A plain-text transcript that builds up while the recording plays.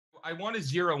I want to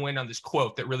zero in on this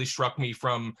quote that really struck me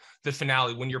from the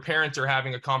finale when your parents are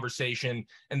having a conversation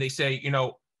and they say, you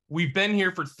know, we've been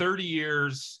here for 30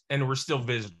 years and we're still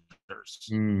visitors.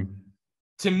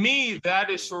 To me, that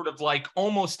is sort of like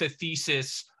almost a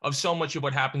thesis of so much of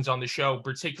what happens on the show,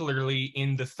 particularly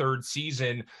in the third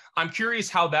season. I'm curious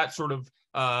how that sort of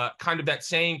kind of that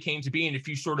saying came to be, and if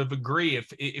you sort of agree,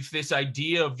 if this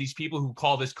idea of these people who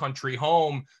call this country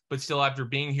home, but still after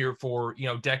being here for, you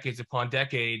know, decades upon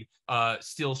decade,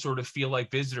 still sort of feel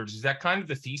like visitors. Is that kind of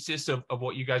the thesis of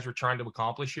what you guys were trying to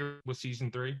accomplish here with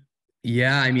season 3?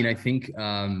 Yeah, I mean, I think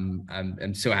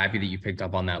I'm so happy that you picked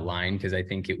up on that line, because I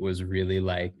think it was really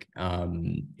like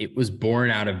it was born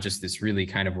out of just this really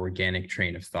kind of organic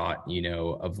train of thought, you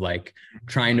know, of like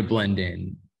trying to blend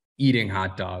in, eating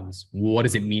hot dogs. What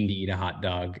does it mean to eat a hot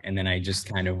dog? And then I just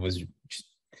kind of was just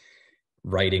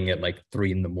writing at like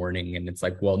 3 a.m, and it's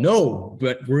like, well, no,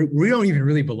 but we don't even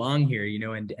really belong here, you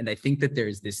know. And I think that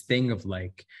there's this thing of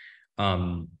like,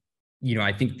 you know,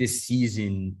 I think this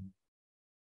season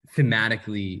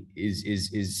thematically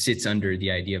is sits under the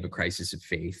idea of a crisis of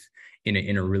faith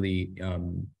in a really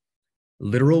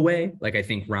literal way. Like, I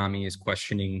think Ramy is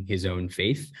questioning his own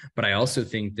faith, but I also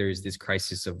think there's this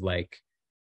crisis of like,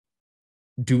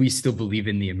 do we still believe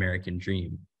in the American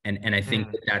dream? And I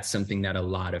think that that's something that a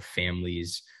lot of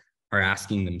families are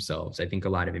asking themselves. I think a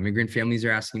lot of immigrant families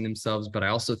are asking themselves, but I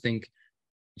also think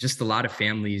just a lot of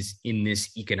families in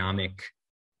this economic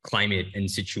climate and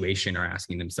situation are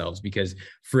asking themselves, because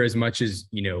for as much as,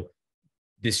 you know,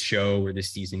 this show or this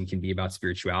season can be about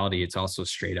spirituality, it's also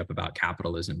straight up about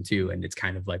capitalism too. And it's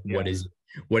kind of like, what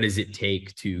does it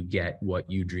take to get what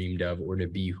you dreamed of or to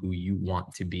be who you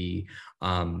want to be?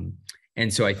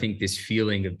 And so I think this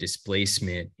feeling of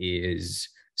displacement is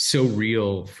so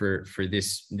real for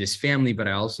this family, but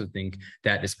I also think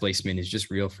that displacement is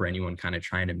just real for anyone kind of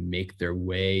trying to make their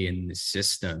way in the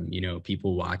system. You know,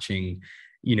 people watching,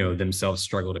 you know, themselves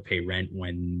struggle to pay rent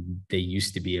when they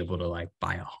used to be able to like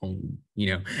buy a home, you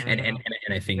know. And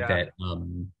I think that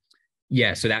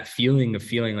so that feeling of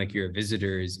feeling like you're a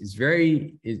visitor is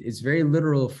very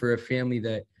literal for a family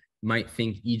that might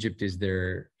think Egypt is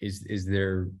their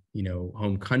you know,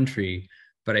 home country.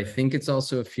 But I think it's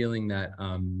also a feeling that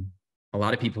a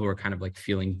lot of people who are kind of like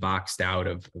feeling boxed out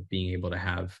of being able to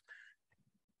have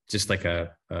just like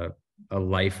a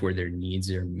life where their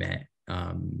needs are met,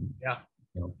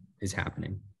 you know, is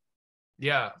happening.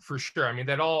 Yeah, for sure. I mean,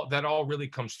 that all really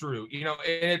comes through, you know,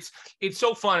 and it's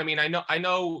so fun. I mean, I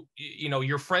know, you know,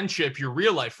 your friendship, your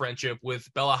real life friendship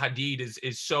with Bella Hadid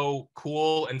is so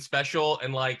cool and special,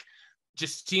 and like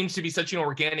just seems to be such an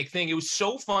organic thing. It was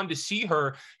so fun to see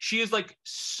her. She is like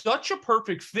such a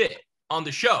perfect fit on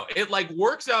the show. It like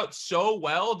works out so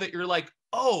well that you're like,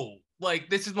 oh, like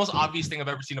this is the most obvious thing I've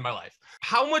ever seen in my life.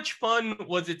 How much fun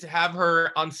was it to have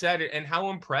her on set, and how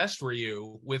impressed were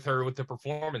you with her, with the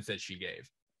performance that she gave?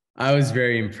 I was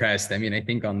very impressed. I mean, I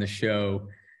think on the show,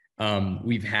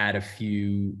 we've had a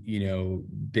few, you know,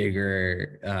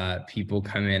 bigger people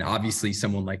come in. Obviously,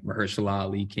 someone like Mahershala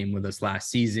Ali came with us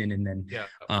last season, and then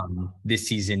this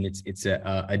season it's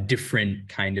a different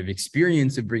kind of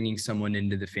experience of bringing someone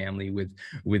into the family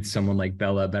with someone like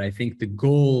Bella. But I think the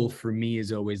goal for me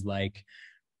is always like,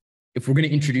 if we're going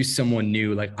to introduce someone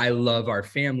new, like I love our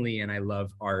family and I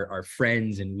love our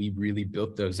friends, and we really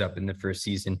built those up in the first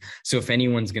season. So if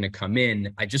anyone's going to come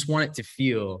in, I just want it to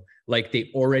feel like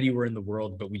they already were in the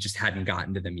world, but we just hadn't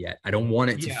gotten to them yet. I don't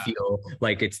want it to feel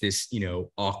like it's this, you know,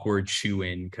 awkward shoe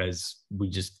in because we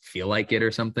just feel like it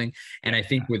or something. And I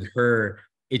think with her,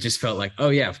 it just felt like,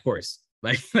 oh yeah, of course.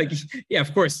 Like, yeah,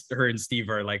 of course, her and Steve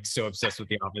are like so obsessed with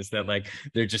The Office that like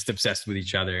they're just obsessed with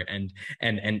each other. And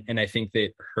I think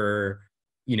that her,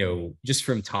 you know, just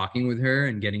from talking with her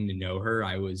and getting to know her,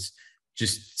 I was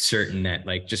just certain that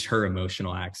like just her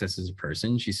emotional access as a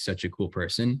person, she's such a cool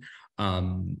person.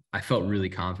 I felt really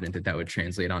confident that would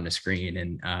translate onto screen,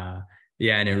 and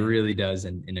and it really does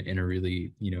in a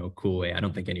really, you know, cool way. I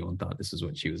don't think anyone thought this is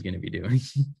what she was going to be doing.